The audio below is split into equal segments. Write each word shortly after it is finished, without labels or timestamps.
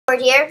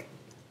Here,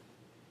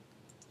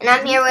 and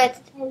I'm here with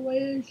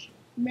Always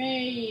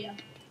May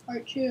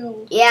Part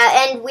 2.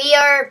 Yeah, and we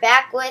are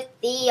back with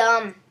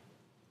the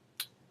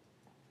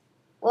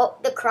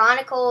the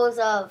Chronicles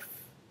of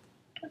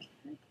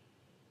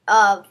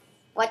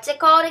what's it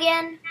called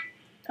again?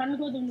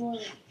 Chronicles of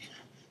Norley.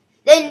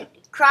 The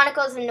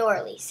Chronicles of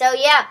Norley. So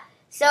yeah,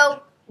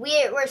 so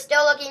we're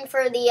still looking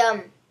for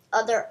the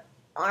other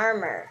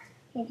armor.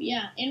 So,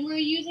 yeah, and we're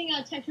using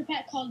a texture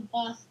pack called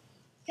Boss.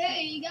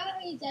 Hey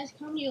guys, that's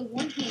Comedy of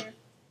One here.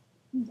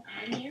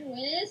 I'm here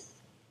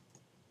with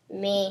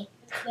Me.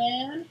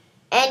 Dan.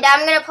 And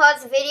I'm gonna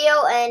pause the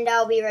video and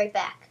I'll be right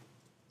back.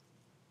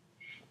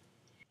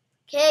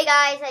 Okay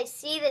guys, I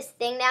see this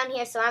thing down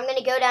here, so I'm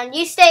gonna go down.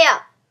 You stay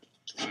up.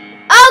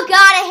 Oh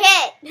god,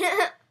 I hit! You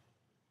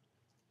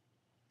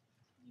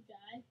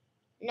died?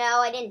 No,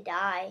 I didn't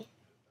die.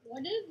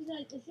 What is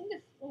that? I think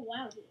it's, oh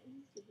wow.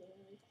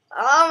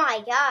 Oh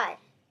my god.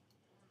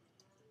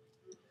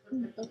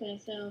 Okay,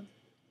 so.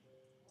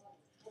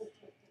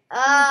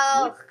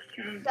 Oh,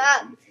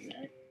 god.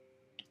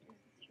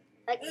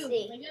 Let's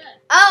see. My God.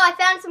 Oh, I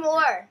found some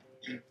ore.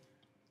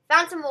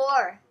 Found some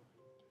ore.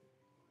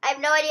 I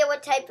have no idea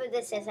what type of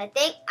this is. I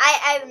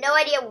have no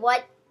idea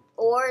what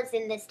ore is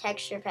in this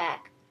texture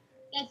pack.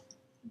 That's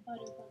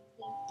butterfly.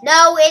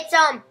 No, it's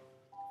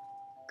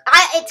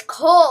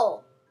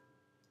coal.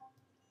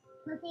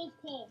 Purple is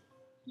coal.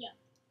 Yeah.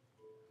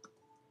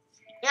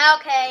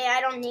 Okay,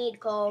 I don't need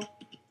coal.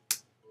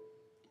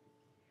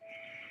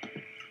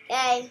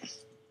 Okay.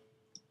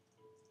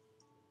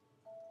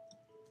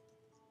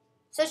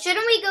 So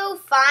shouldn't we go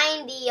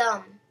find the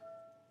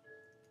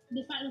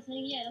final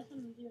thing? Yeah, that's what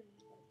I'm doing.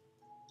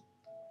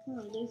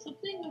 Oh, there's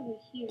something over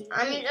here.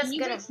 I'm just Can you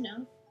gonna. break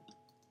snow?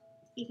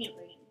 You can't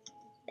break it.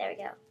 There we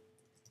go.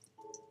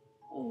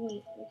 Oh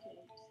wait, okay.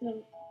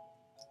 So.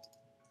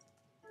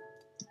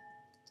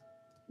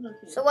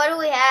 Okay. So what do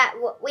we have?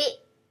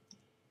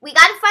 We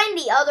gotta find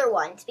the other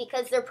ones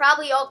because they're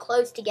probably all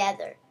close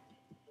together.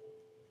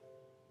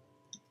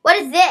 What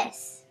is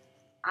this?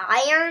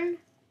 Iron?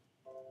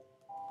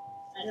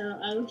 I don't know.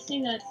 I would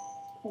say that's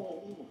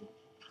coal.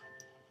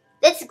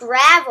 That's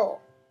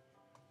gravel.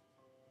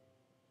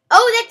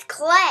 Oh, that's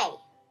clay.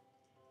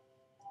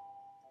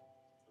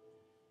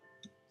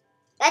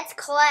 That's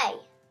clay.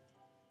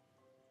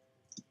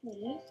 It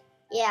is?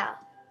 Yeah.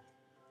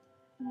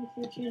 Let me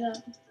search it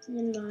up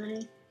in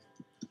my.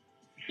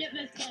 Yep,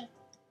 that's clay.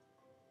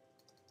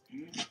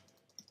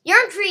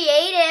 You're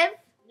creative.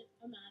 No,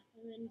 I'm not.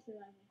 I'm in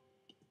survival.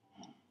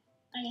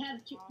 I have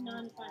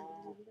non-final,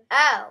 remember?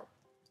 Oh.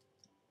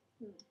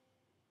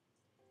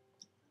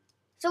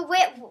 So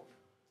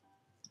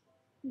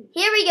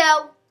here we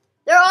go.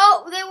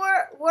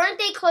 Weren't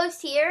they close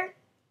here?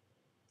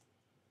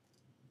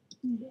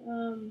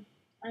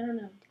 I don't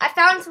know. I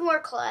found some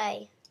more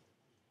clay.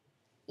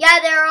 Yeah,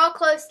 they're all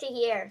close to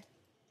here.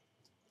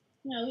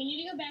 No, we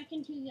need to go back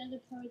into the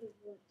other part of the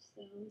woods.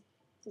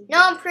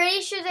 No, I'm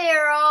pretty sure they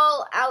are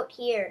all out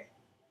here.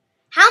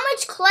 How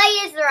much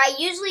clay is there? I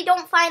usually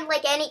don't find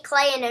like any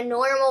clay in a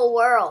normal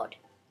world.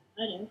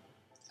 I do.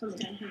 Oh my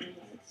god, how many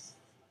words?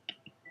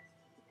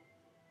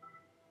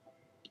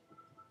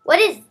 What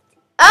is...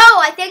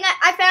 Oh, I think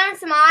I found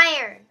some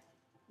iron.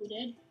 You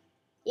did?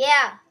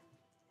 Yeah.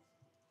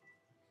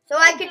 So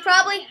I could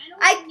probably... I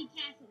don't have any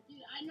castle.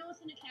 Dude, I know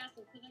what's in a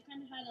castle because I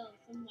kind of had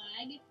some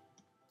lag.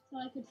 So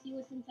I could see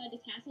what's inside the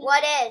castle.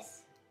 What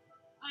is?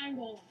 Iron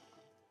golem.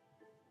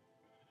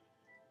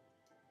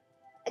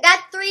 I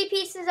got 3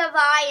 pieces of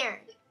iron.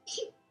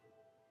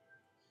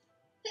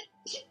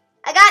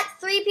 I got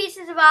 3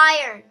 pieces of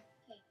iron.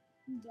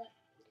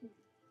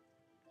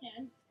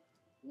 Okay.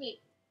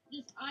 Wait,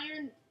 just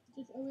iron,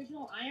 just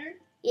original iron?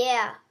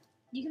 Yeah.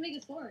 You can make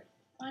a sword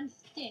on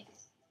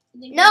sticks.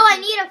 No, I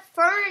need a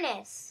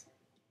furnace.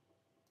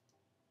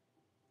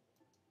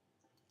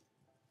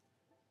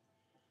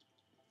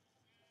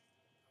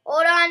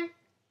 Hold on.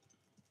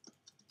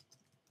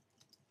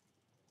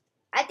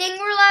 I think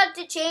we're allowed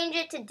to change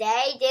it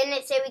today. Didn't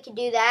it say we could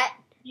do that?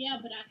 Yeah,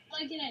 but I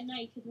like it at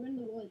night because we're in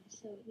the woods,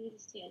 so we need to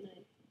stay at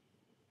night.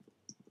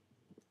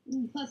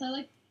 Plus, I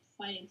like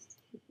fighting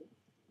people.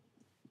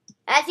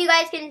 As you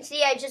guys can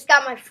see, I just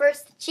got my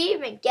first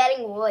achievement,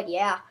 getting wood,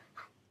 yeah.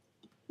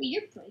 Wait,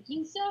 you're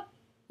breaking stuff?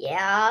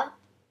 Yeah.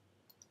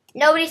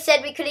 Nobody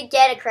said we couldn't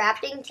get a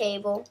crafting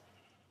table.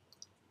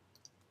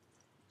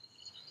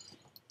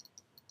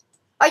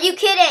 Are you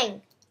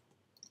kidding?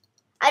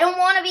 I don't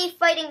want to be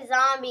fighting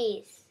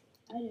zombies.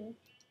 I do.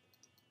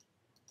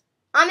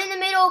 I'm in the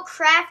middle of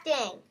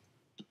crafting.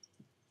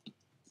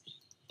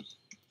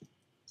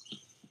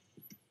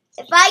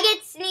 If I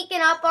get sneaking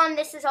up on,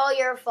 this is all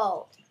your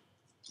fault.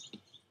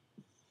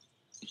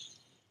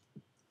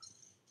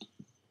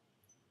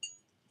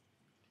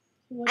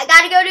 I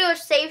gotta go to a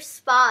safe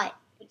spot.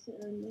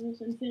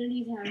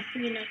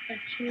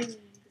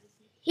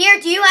 Here,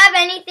 do you have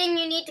anything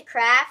you need to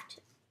craft?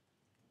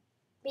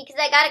 Because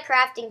I got a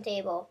crafting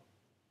table.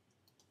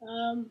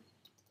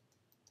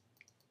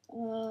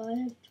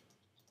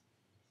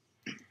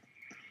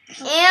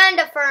 And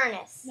a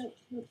furnace. Nope.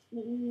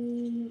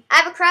 I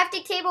have a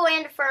crafting table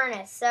and a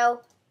furnace,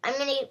 so I'm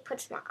gonna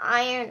put some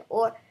iron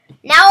ore.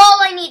 Now all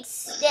I need is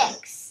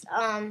sticks.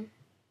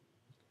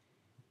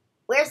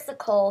 Where's the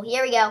coal?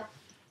 Here we go.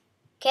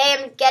 Okay,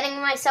 I'm getting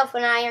myself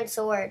an iron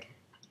sword.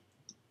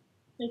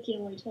 I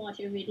can't wait to watch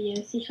your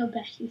video, see how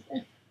bad you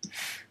are.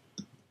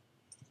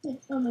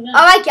 Oh my god. Oh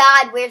my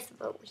god, where's the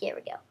boat? Here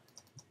we go.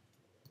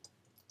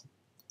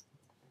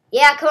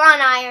 Yeah, come on,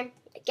 iron.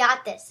 I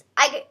got this.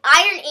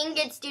 Iron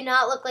ingots do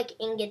not look like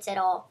ingots at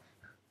all.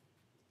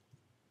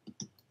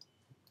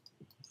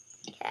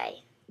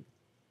 Okay.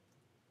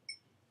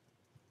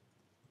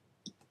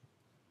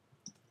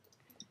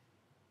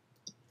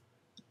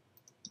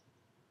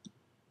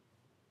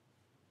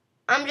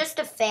 I'm just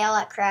a fail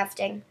at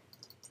crafting.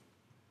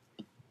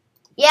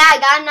 Yeah, I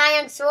got an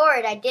iron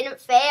sword. I didn't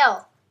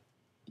fail.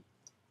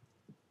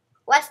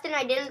 Weston,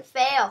 I didn't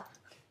fail.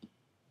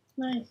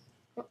 Nice.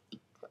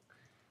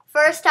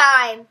 First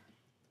time.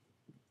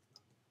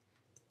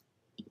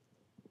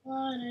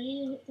 Oh, and I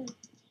need to hit the...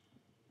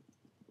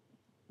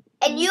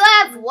 And you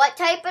have what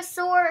type of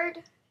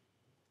sword?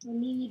 I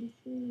need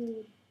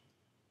food.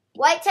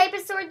 What type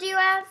of sword do you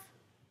have?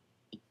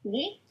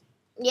 Me?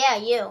 Yeah,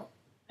 you.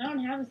 I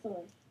don't have a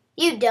sword.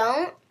 You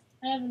don't?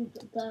 I have a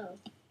bow.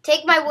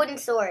 Take my wooden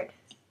sword.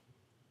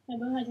 My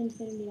bow has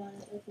insanity on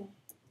it. Okay.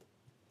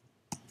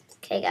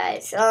 Okay,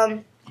 guys.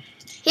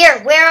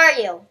 Here, where are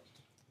you?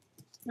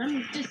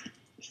 I'm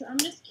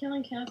just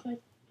killing cows so I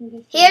can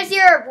get food. Here's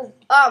your,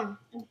 I'm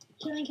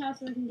killing cows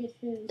so I can get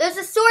food. there's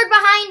a sword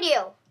behind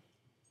you.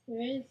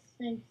 There is.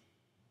 Thanks.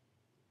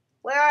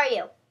 Where are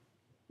you?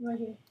 Right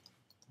here.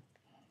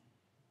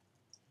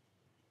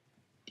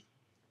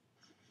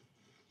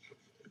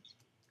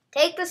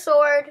 Take the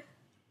sword.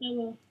 I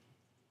will.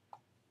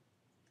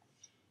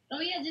 Oh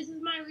yeah, this is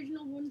my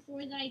original wooden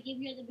sword that I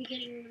gave you at the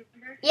beginning,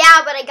 remember?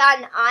 Yeah, but I got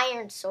an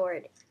iron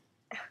sword.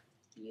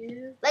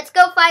 Yeah. Let's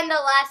go find the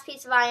last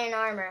piece of iron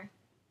armor.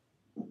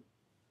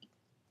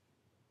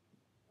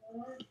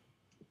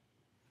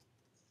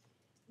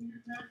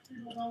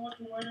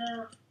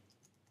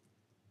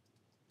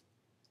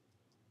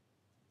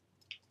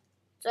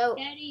 So,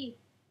 Daddy.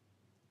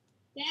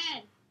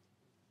 Dad.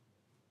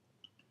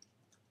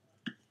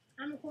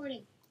 I'm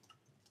recording.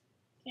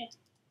 Okay.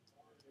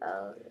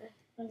 oh,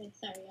 Okay,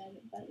 sorry, I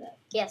didn't about that.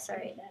 yeah,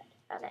 sorry. Dad.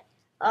 Got it.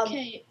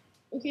 Okay.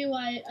 Okay, well,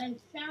 I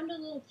found a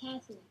little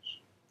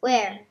passage.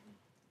 Where?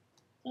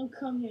 Don't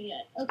come here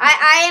yet. Okay.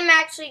 I am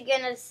actually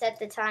gonna set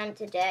the time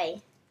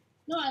today.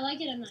 No, I like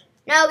it at night.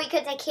 No,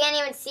 because I can't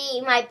even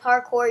see my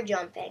parkour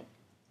jumping.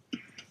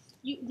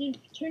 You then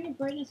turn your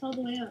brightness all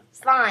the way up.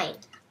 Fine.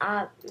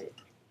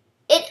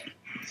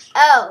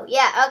 Oh,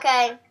 yeah,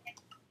 okay.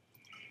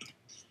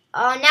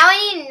 Oh, now I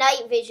need a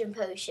night vision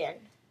potion.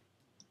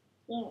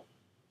 No.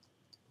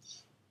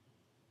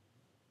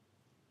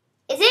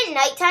 Is it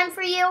nighttime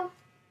for you?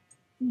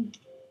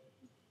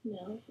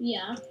 No.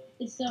 Yeah.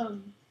 It's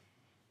going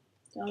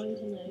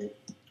tonight.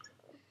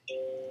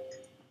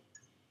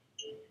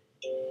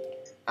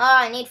 Oh,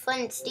 I need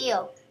flint and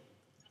steel.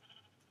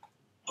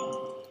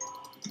 Oh,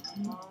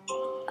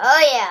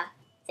 yeah.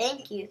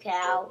 Thank you,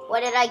 cow.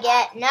 What did I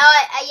get? No,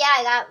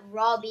 I got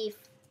raw beef.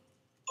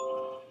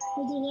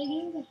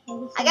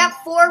 I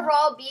got 4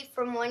 raw beef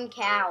from 1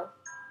 cow.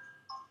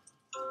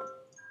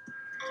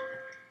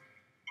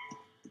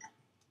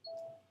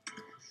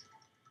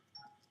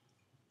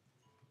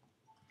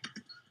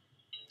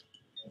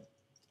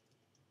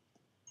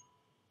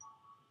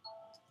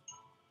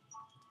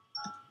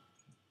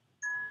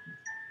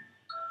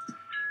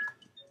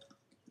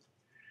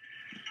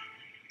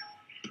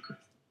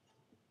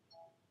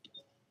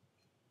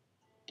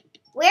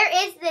 Where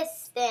is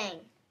this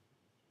thing?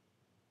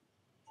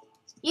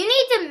 You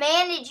need to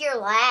manage your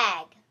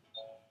lag.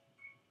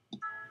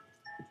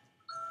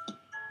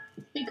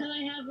 Because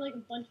I have like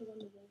a bunch of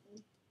windows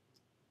open.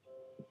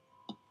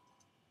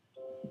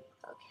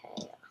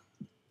 Okay.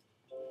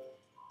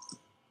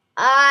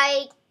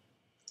 I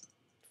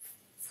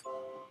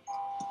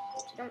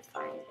didn't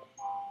find it.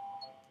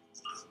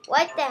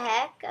 What the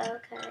heck?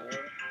 Okay.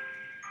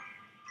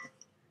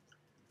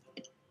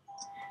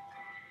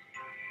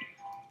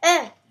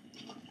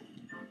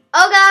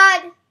 Oh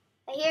god!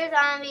 I hear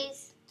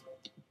zombies.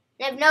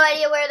 I have no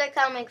idea where they're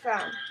coming from.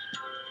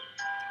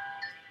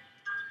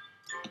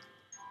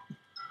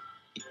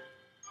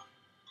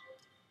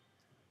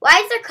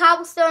 Why is there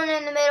cobblestone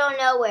in the middle of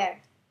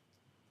nowhere?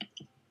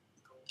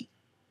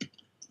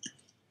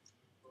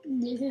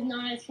 This is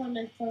not as fun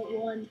as part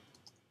 1.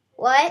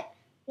 What?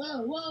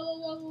 Whoa.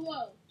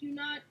 Do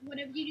not,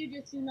 whatever you do,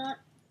 just do not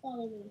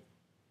follow me.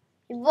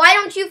 Why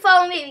don't you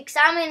follow me? Because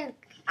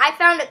I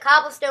found a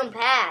cobblestone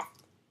path.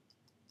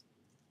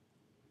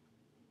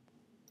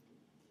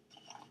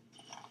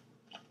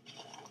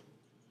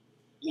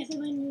 Yes, I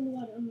landed in the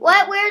water.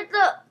 What? Where's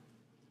the...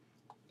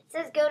 It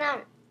says go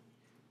down.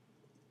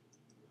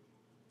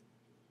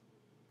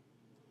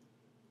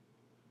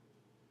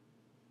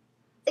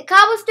 The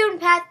cobblestone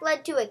path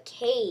led to a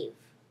cave.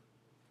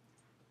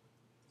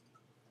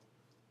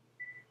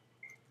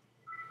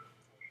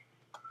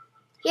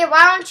 Here,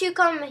 why don't you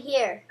come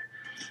here?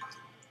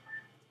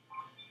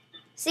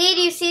 See,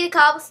 do you see the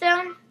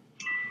cobblestone?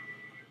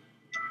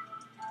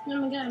 Oh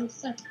my god, I'm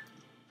stuck.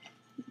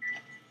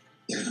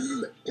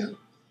 And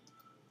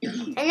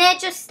then it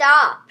just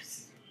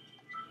stops.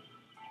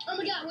 Oh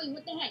my god, wait,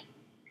 what the heck?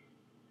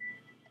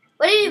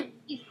 What did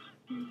you...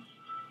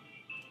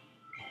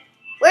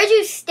 Where'd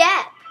you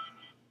step?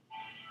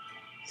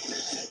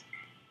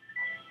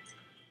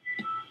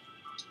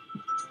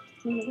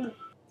 Oh my god.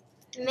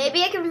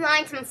 Maybe I can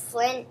find some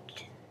flint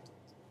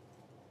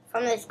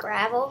from this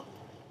gravel.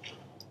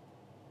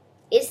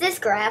 Is this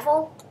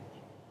gravel?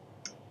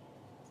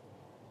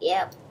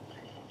 Yep.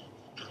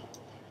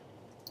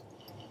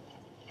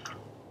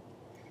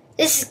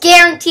 This is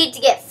guaranteed to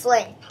get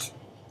flint.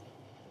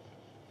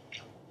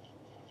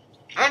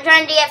 I'm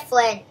trying to get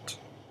flint.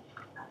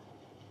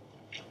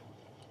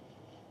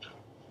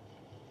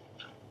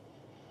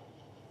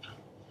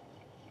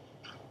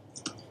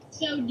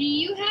 So, do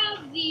you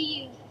have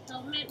the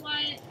helmet,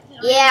 Wyatt?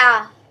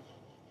 Yeah.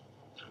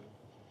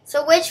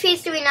 So which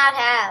piece do we not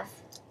have?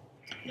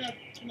 The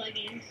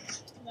leggings.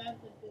 I have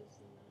the boots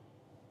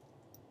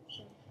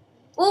and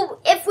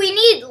Well, if we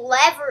need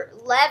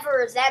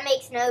levers, that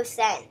makes no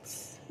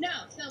sense. no,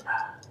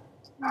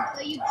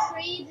 so you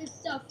trade this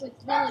stuff with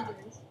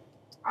villagers,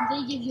 and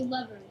they give you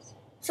levers.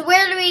 So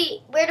where do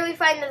we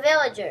find the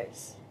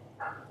villagers?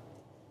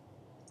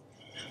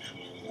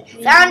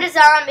 Found a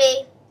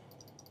zombie.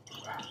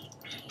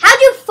 How'd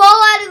you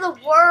fall out of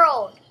the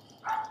world?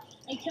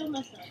 I killed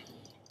myself.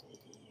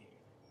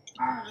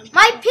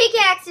 My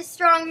pickaxe is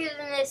stronger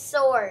than this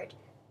sword.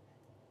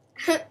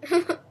 So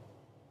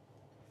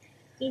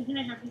can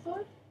I have the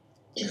sword?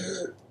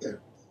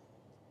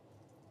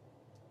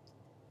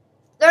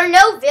 There are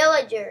no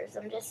villagers,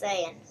 I'm just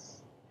saying.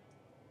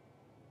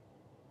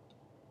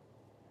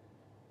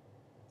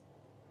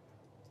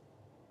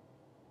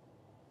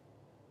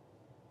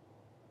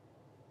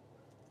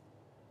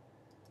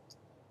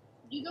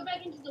 Do you go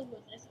back into the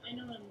woods? I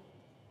know what I'm doing.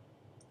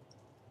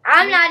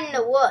 I'm not in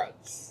the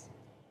woods.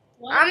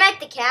 What? I'm at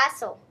the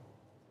castle.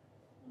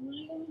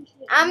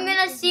 I'm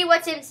gonna see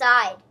what's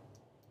inside.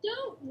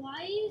 Don't.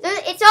 Why?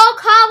 It's all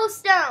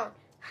cobblestone.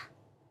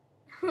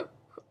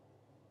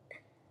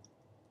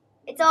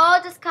 It's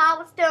all just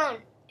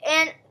cobblestone.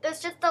 And there's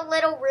just a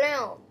little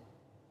room.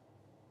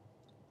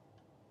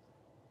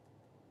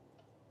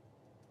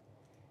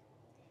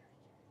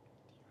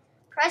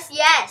 Press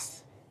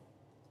yes.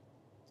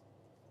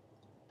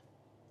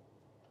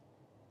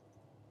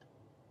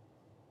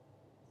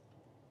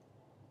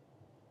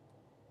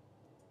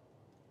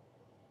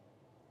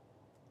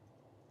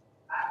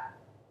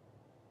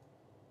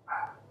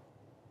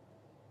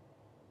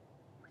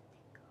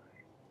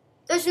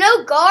 There's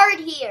no guard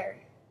here.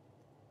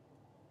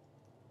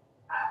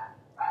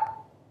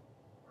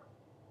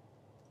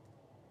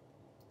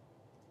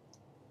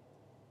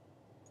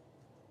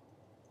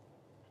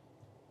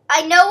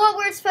 I know what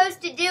we're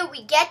supposed to do.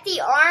 We get the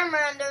armor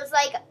and there's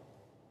like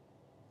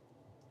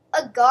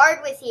a guard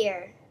with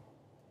here.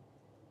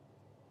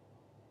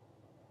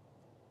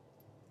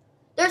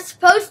 There's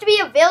supposed to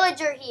be a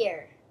villager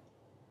here.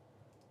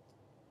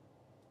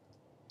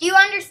 Do you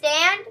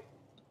understand?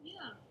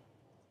 Yeah.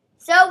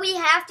 So we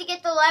have to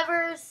get the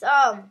levers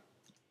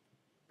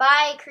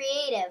by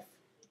creative.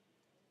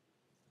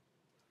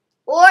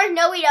 Or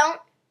no we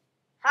don't.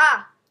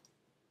 Ha.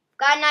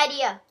 Got an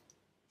idea.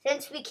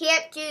 Since we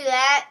can't do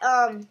that,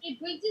 It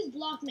breaks this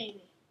block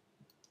maybe.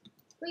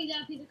 Break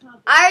that piece of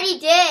copper. I already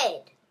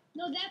did.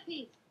 No, that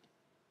piece.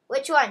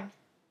 Which one?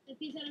 The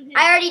piece that I'm hitting.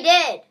 I already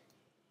did.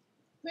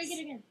 Break it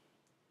again.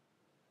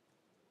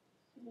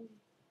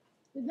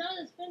 There's not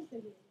a Spencer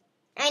here.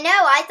 I know,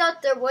 I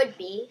thought there would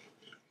be.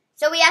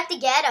 So we have to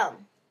get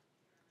them.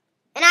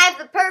 And I have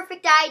the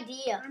perfect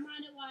idea. I'm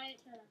on it, Wyatt.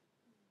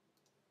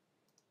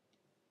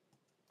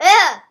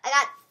 Ugh, I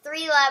got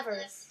 3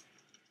 levers.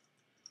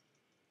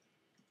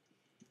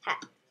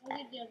 I'll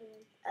get the other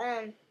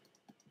one.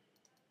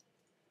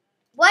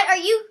 What, are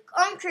you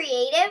on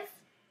creative?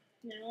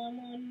 No, I'm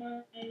on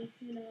my,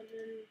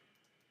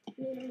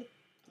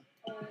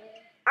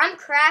 I'm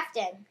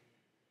crafting.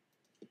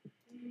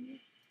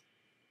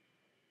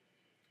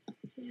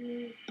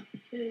 2,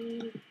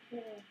 2, 4.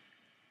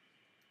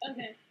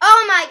 Okay.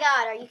 Oh my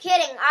god, are you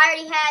kidding? I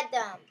already had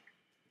them.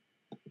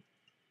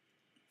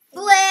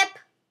 Flip.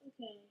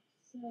 Okay,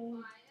 so...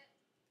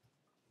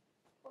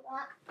 Hold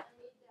on.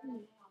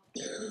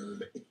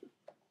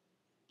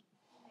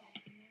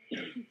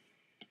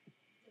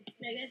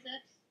 I guess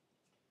that's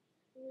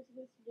what we're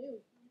supposed to do.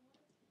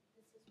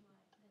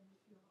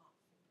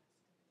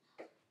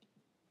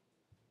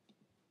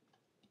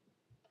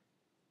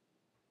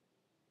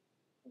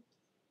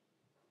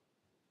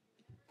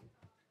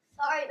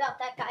 Sorry about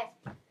that, guys.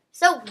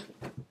 So,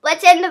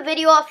 let's end the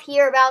video off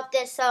here about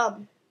this,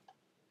 about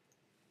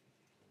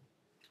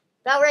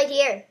right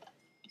here.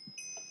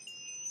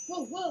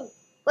 Whoa, whoa.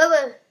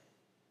 Whoa.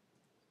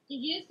 Did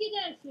you just get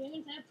that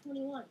experience? I have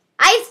 21.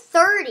 I have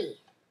 30.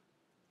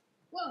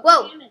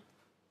 Whoa. Damn it.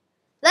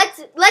 Let's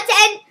end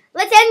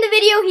the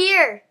video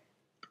here.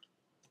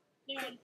 There.